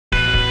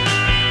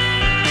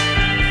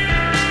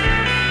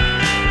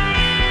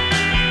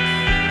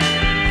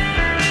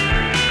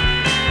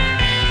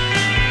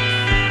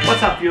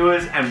What's up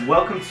viewers, and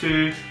welcome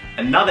to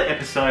another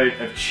episode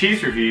of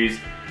Cheers Reviews.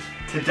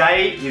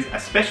 Today is a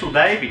special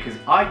day because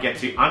I get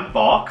to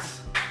unbox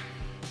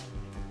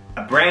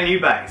a brand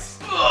new bass.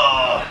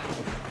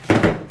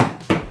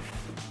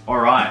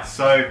 Alright,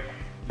 so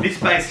this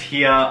bass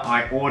here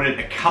I ordered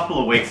a couple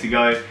of weeks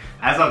ago.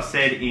 As I've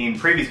said in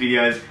previous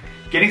videos,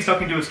 getting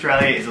stock into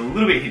Australia is a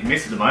little bit hit and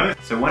miss at the moment.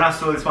 So when I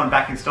saw this one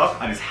back in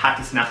stock, I just had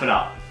to snap it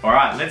up.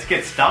 Alright, let's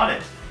get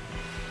started.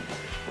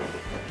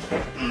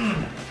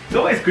 It's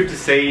always good to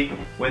see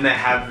when they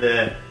have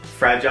the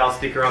fragile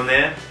sticker on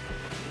there.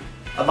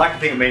 I'd like to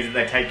think it means that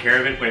they take care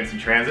of it when it's in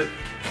transit.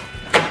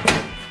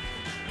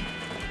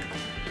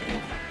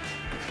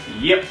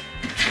 Yep.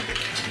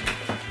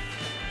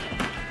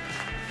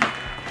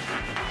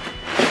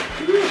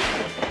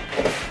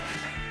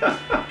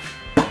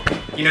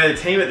 You know, the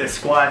team at the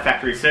Squier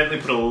factory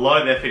certainly put a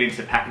lot of effort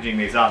into packaging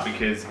these up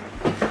because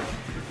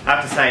I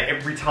have to say,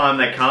 every time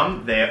they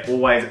come, they're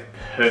always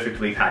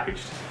perfectly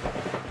packaged.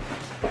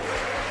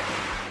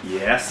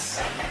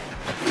 Yes.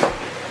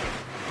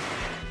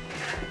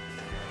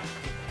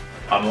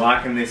 I'm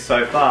liking this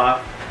so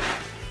far.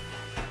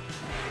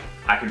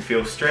 I can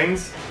feel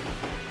strings.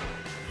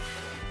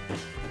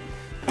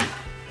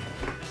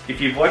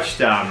 If you've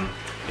watched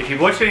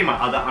any of my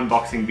other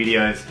unboxing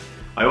videos,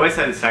 I always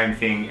say the same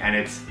thing, and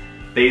it's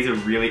these are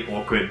really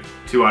awkward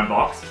to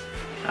unbox,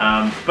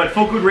 but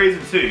for good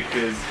reason too,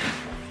 because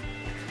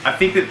I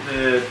think that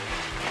the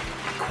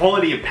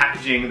quality of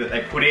packaging that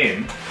they put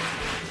in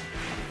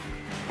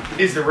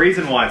is the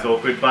reason why it's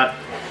awkward, but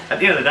at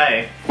the end of the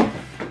day,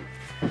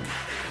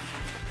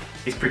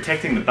 it's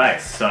protecting the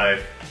bass, so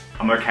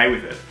I'm okay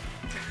with it.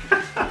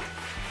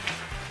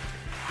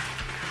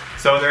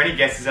 So are there any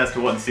guesses as to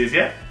what this is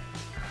yet?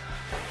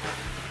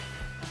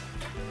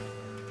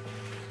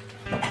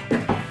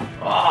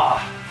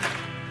 Oh,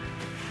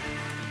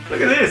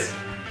 look at this.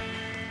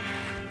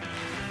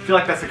 I feel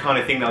like that's the kind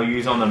of thing they'll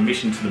use on the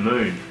mission to the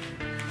moon.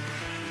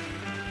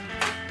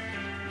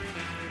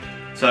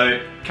 So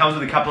it comes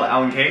with a couple of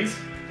Allen keys,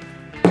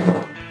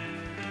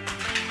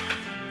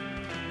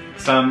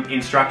 some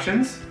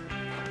instructions,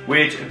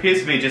 which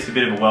appears to be just a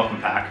bit of a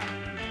welcome pack.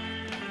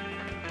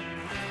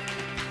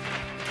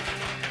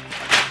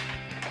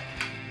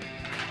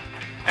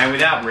 And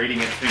without reading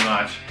it too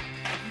much,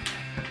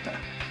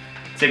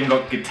 it's even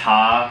got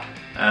guitar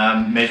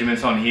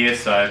measurements on here,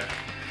 so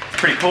it's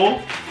pretty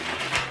cool.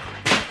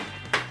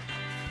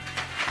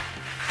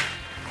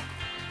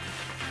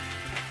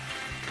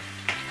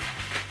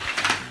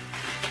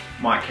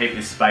 Might keep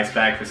this space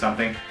bag for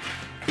something.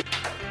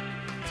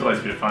 It's always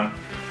a bit of fun.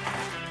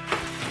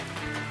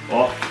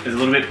 Oh, there's a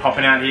little bit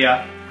popping out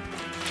here.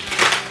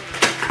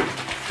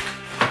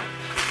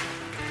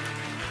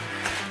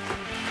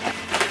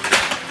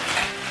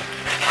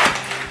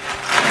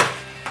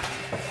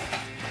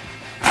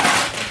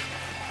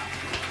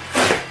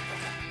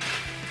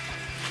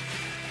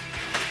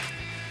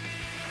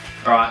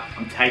 Alright,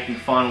 I'm taking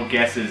final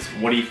guesses.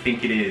 What do you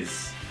think it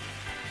is?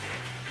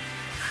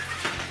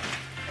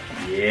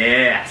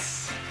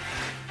 Yes!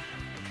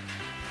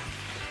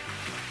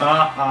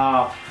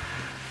 Oh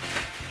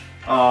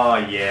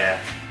yeah.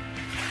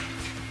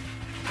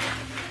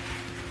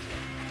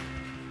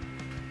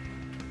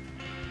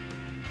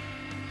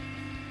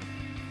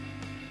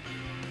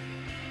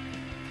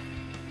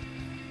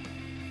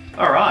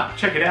 Alright,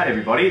 check it out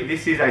everybody.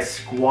 This is a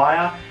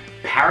Squier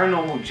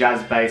Paranormal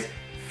Jazz Bass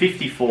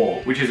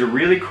 54, which is a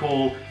really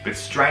cool but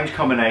strange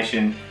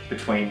combination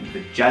between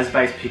the jazz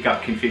bass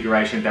pickup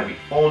configuration that we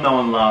all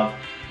know and love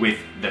with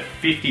the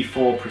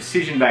 54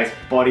 precision bass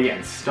body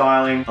and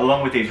styling,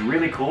 along with these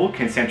really cool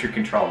concentric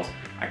controls.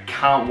 I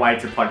can't wait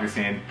to plug this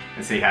in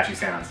and see how she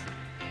sounds.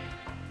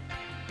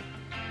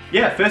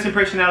 Yeah, first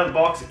impression out of the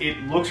box, it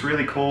looks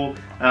really cool.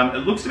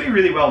 It looks to be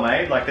really well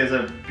made. Like, there's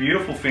a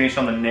beautiful finish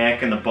on the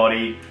neck and the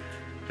body.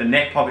 The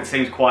neck pocket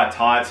seems quite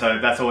tight, so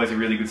that's always a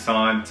really good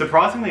sign.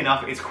 Surprisingly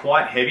enough, it's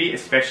quite heavy,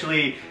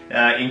 especially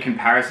in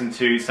comparison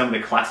to some of the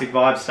classic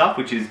vibe stuff,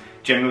 which is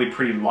generally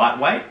pretty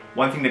lightweight.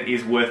 One thing that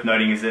is worth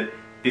noting is that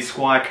this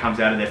Squier comes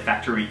out of their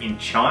factory in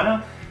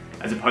China,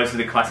 as opposed to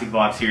the classic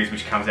vibe series,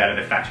 which comes out of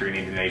their factory in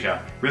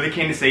Indonesia. Really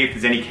keen to see if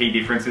there's any key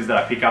differences that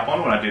I pick up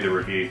on when I do the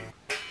review.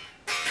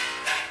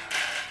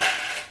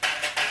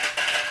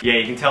 Yeah,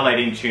 you can tell they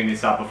didn't tune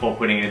this up before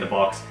putting it in the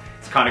box.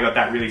 It's kind of got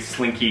that really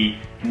slinky,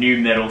 new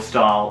metal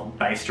style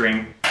bass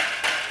string.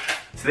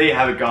 So there you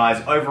have it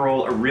guys.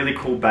 Overall, a really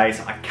cool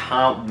bass. I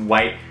can't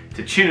wait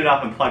to tune it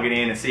up and plug it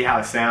in and see how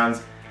it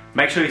sounds.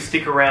 Make sure you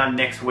stick around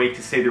next week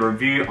to see the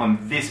review on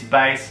this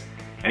bass.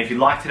 And if you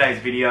liked today's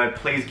video,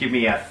 please give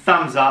me a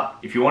thumbs up.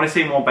 If you want to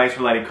see more bass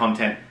related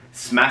content,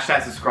 smash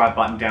that subscribe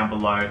button down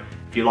below.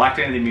 If you liked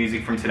any of the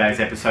music from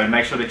today's episode,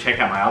 make sure to check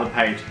out my other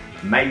page,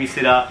 Maybe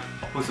Sitter.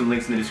 I'll put some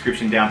links in the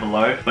description down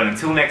below. But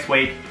until next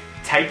week,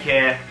 take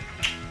care,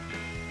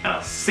 and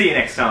I'll see you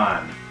next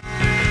time.